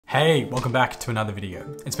Hey, welcome back to another video.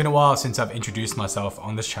 It's been a while since I've introduced myself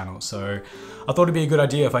on this channel, so I thought it'd be a good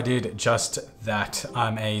idea if I did just that.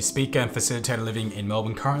 I'm a speaker and facilitator living in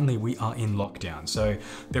Melbourne. Currently, we are in lockdown, so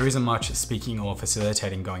there isn't much speaking or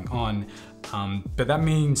facilitating going on. But that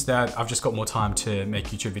means that I've just got more time to make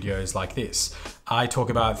YouTube videos like this. I talk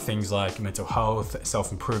about things like mental health,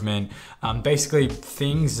 self-improvement, basically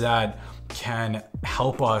things that can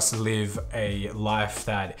help us live a life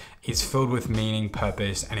that is filled with meaning,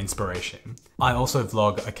 purpose, and inspiration. I also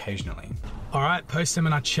vlog occasionally. All right,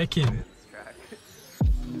 post-seminar check-in.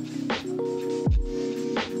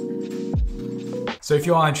 So if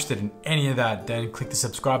you are interested in any of that, then click the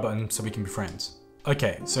subscribe button so we can be friends.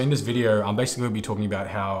 Okay, so in this video, I'm basically going to be talking about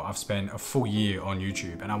how I've spent a full year on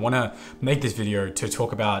YouTube, and I want to make this video to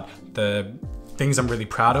talk about the things I'm really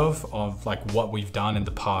proud of like what we've done in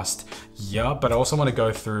the past year, but I also want to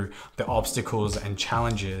go through the obstacles and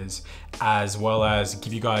challenges, as well as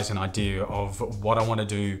give you guys an idea of what I want to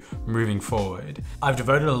do moving forward. I've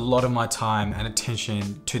devoted a lot of my time and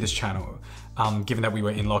attention to this channel, given that we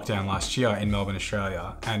were in lockdown last year in Melbourne,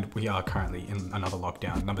 Australia, and we are currently in another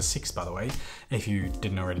lockdown, number 6, by the way, if you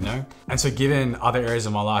didn't already know. And so given other areas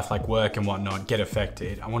of my life, like work and whatnot, get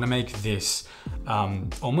affected, I want to make this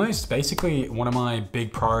almost basically one of my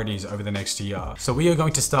big priorities over the next year. So we are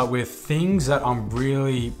going to start with things that I'm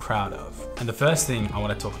really proud of. And the first thing I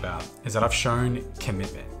want to talk about is that I've shown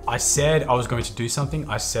commitment. I said I was going to do something.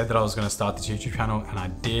 I said that I was going to start this YouTube channel, and I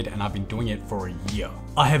did, and I've been doing it for a year.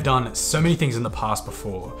 I have done so many things in the past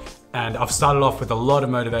before, and I've started off with a lot of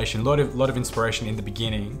motivation, a lot of inspiration in the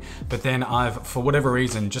beginning, but then I've, for whatever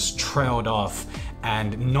reason, just trailed off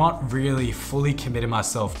and not really fully committed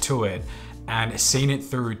myself to it and seen it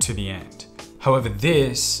through to the end. However,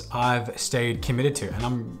 this I've stayed committed to, and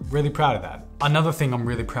I'm really proud of that. Another thing I'm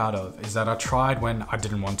really proud of is that I tried when I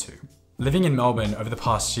didn't want to. Living in Melbourne over the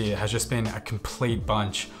past year has just been a complete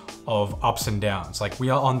bunch of ups and downs. Like,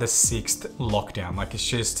 we are on the 6th lockdown. Like, it's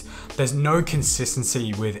just, there's no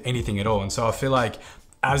consistency with anything at all. And so I feel like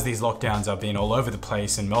as these lockdowns have been all over the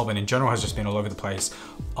place, and Melbourne in general has just been all over the place,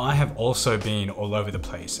 I have also been all over the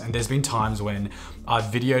place. And there's been times when I've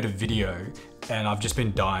videoed a video and I've just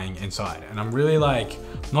been dying inside. And I'm really like,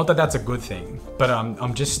 not that that's a good thing, but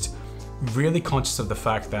I'm just really conscious of the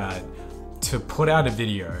fact that to put out a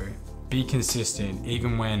video, be consistent,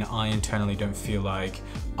 even when I internally don't feel like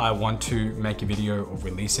I want to make a video or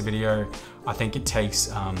release a video. I think it takes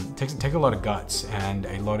a lot of guts and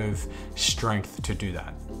a lot of strength to do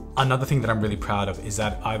that. Another thing that I'm really proud of is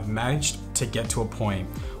that I've managed to get to a point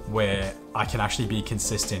where I can actually be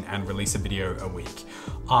consistent and release a video a week.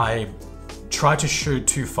 I tried to shoot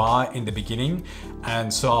too far in the beginning,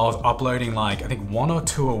 and so I was uploading like, I think 1 or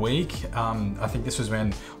 2 a week. I think this was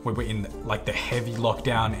when we were in like the heavy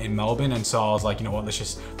lockdown in Melbourne, and so I was like, you know what, let's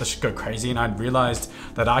just go crazy. And I realized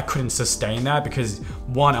that I couldn't sustain that because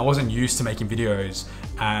 1, I wasn't used to making videos,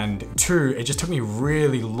 and 2, it just took me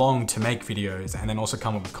really long to make videos and then also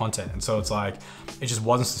come up with content. And so it's like, it just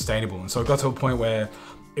wasn't sustainable. And so it got to a point where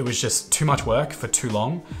it was just too much work for too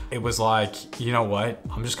long. It was like, you know what,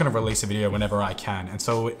 I'm just gonna release a video whenever I can. And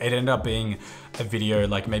so it ended up being a video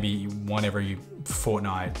like maybe one every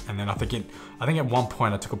fortnight. And then I think at one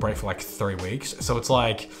point I took a break for like 3 weeks. So it's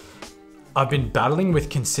like, I've been battling with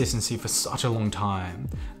consistency for such a long time.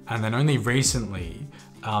 And then only recently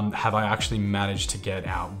have I actually managed to get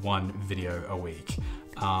out 1 video a week.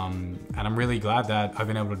 And I'm really glad that I've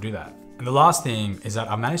been able to do that. And the last thing is that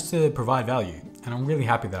I managed to provide value, and I'm really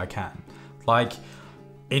happy that I can. Like,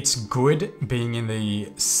 it's good being in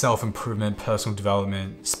the self-improvement, personal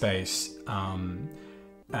development space. And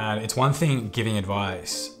it's one thing giving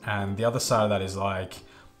advice, and the other side of that is like,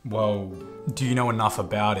 well, do you know enough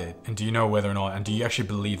about it? And do you know whether or not, and do you actually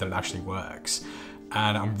believe that it actually works?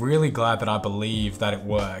 And I'm really glad that I believe that it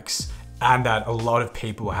works, and that a lot of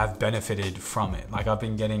people have benefited from it. Like, I've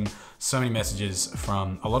been getting so many messages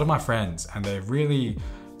from a lot of my friends, and they're really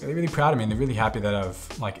proud of me, and they're really happy that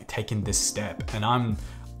I've like taken this step. And I'm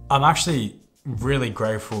actually really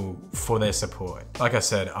grateful for their support. Like I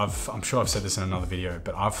said, I'm sure I've said this in another video,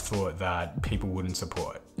 but I've thought that people wouldn't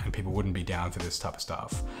support and people wouldn't be down for this type of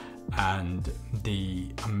stuff. And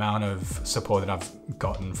the amount of support that I've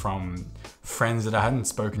gotten from friends that I hadn't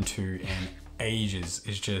spoken to in ages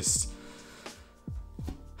is just,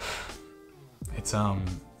 it's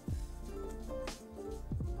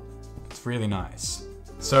really nice.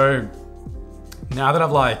 So now that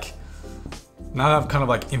I've kind of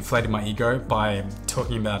like inflated my ego by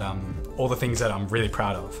talking about all the things that I'm really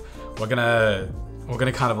proud of, we're gonna we're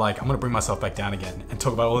gonna kind of like, I'm gonna bring myself back down again and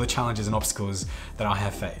talk about all the challenges and obstacles that I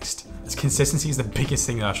have faced. Consistency is the biggest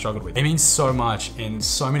thing that I've struggled with. It means so much in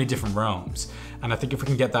so many different realms. And I think if we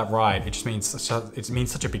can get that right, it just means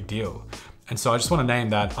such a big deal. And so I just want to name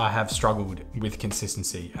that I have struggled with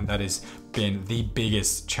consistency, and that has been the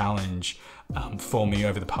biggest challenge for me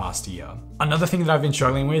over the past year. Another thing that I've been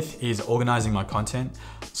struggling with is organizing my content.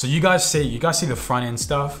 So you guys see the front end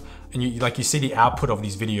stuff, and you see the output of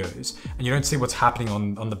these videos, and you don't see what's happening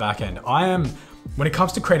on the back end. When it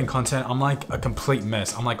comes to creating content, I'm like a complete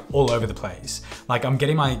mess. I'm like all over the place. Like I'm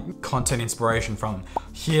getting my content inspiration from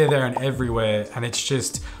here, there, and everywhere, and it's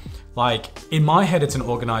just like, in my head, it's an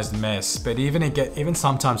organized mess, but even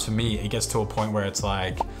sometimes for me, it gets to a point where it's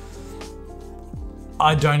like,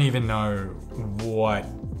 I don't even know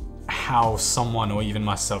how someone or even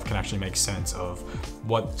myself can actually make sense of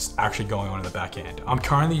what's actually going on in the back end. I'm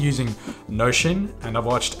currently using Notion, and I've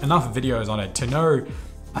watched enough videos on it to know,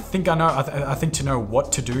 I think to know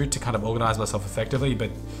what to do to kind of organize myself effectively, but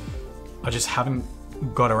I just haven't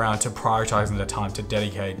got around to prioritizing the time to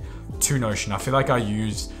dedicate to Notion. I feel like I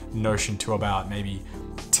use Notion to about maybe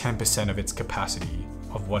 10% of its capacity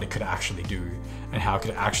of what it could actually do and how it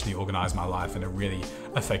could actually organize my life in a really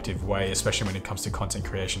effective way, especially when it comes to content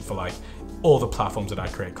creation for like all the platforms that I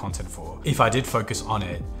create content for. If I did focus on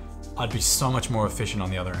it, I'd be so much more efficient on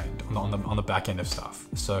the other end, on the back end of stuff.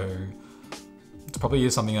 So it probably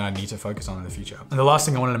is something that I need to focus on in the future. And the last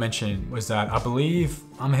thing I wanted to mention was that I believe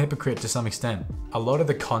I'm a hypocrite to some extent. A lot of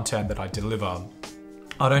the content that I deliver,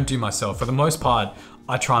 I don't do myself. For the most part,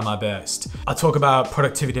 I try my best. I talk about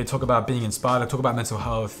productivity, I talk about being inspired, I talk about mental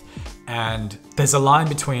health, and there's a line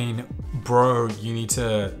between, bro, you need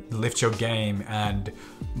to lift your game, and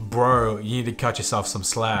bro, you need to cut yourself some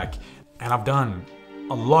slack. And I've done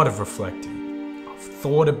a lot of reflecting. I've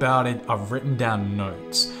thought about it, I've written down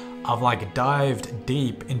notes. I've like dived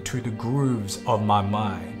deep into the grooves of my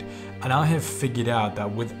mind, and I have figured out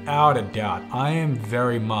that without a doubt, I am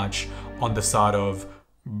very much on the side of,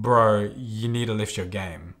 bro, you need to lift your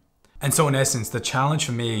game. And so in essence, the challenge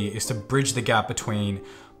for me is to bridge the gap between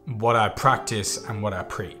what I practice and what I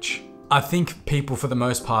preach. I think people for the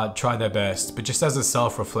most part try their best, but just as a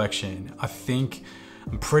self-reflection,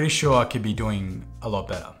 I'm pretty sure I could be doing a lot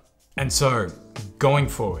better. And so going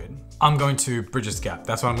forward, I'm going to bridge this gap.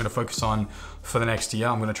 That's what I'm going to focus on for the next year.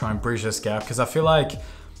 I'm going to try and bridge this gap because I feel like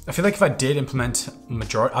if I did implement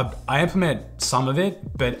I implement some of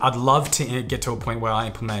it, but I'd love to get to a point where I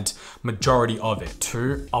implement majority of it.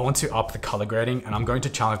 Two, I want to up the color grading, and I'm going to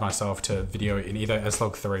challenge myself to video in either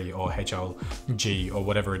S-Log3 or HLG or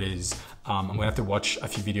whatever it is. I'm gonna have to watch a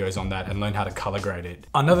few videos on that and learn how to color grade it.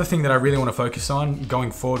 Another thing that I really want to focus on going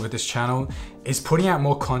forward with this channel is putting out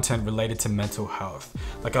more content related to mental health.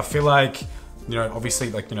 Like I feel like, obviously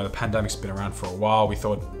the pandemic's been around for a while. We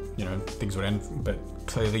thought, things would end, but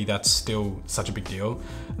clearly that's still such a big deal.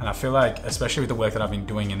 And I feel like, especially with the work that I've been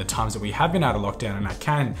doing in the times that we have been out of lockdown, and I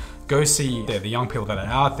can go see the young people that are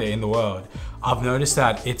out there in the world, I've noticed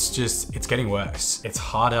that it's getting worse. It's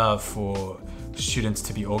harder for students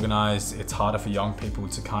to be organized. It's harder for young people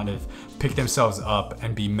to kind of pick themselves up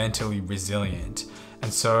and be mentally resilient.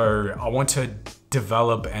 And so I want to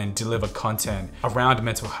develop and deliver content around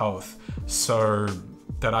mental health so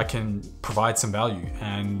that I can provide some value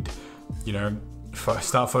and,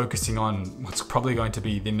 start focusing on what's probably going to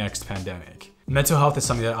be the next pandemic. Mental health is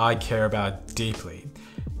something that I care about deeply.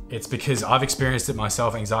 It's because I've experienced it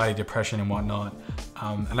myself, anxiety, depression, and whatnot.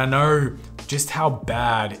 And I know just how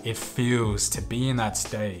bad it feels to be in that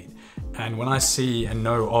state. And when I see and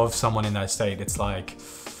know of someone in that state, it's like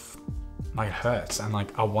it hurts, and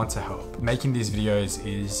like I want to help. Making these videos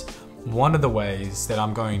is one of the ways that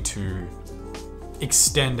I'm going to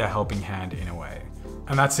extend a helping hand in a way.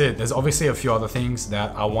 And that's it. There's obviously a few other things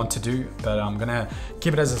that I want to do, but I'm gonna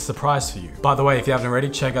keep it as a surprise for you. By the way, if you haven't already,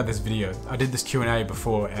 check out this video. I did this Q&A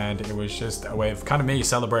before, and it was just a way of kind of me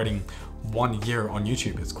celebrating 1 year on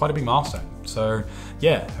YouTube. It's quite a big milestone. So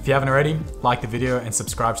yeah, if you haven't already, like the video and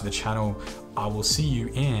subscribe to the channel. I will see you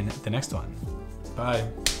in the next one. Bye.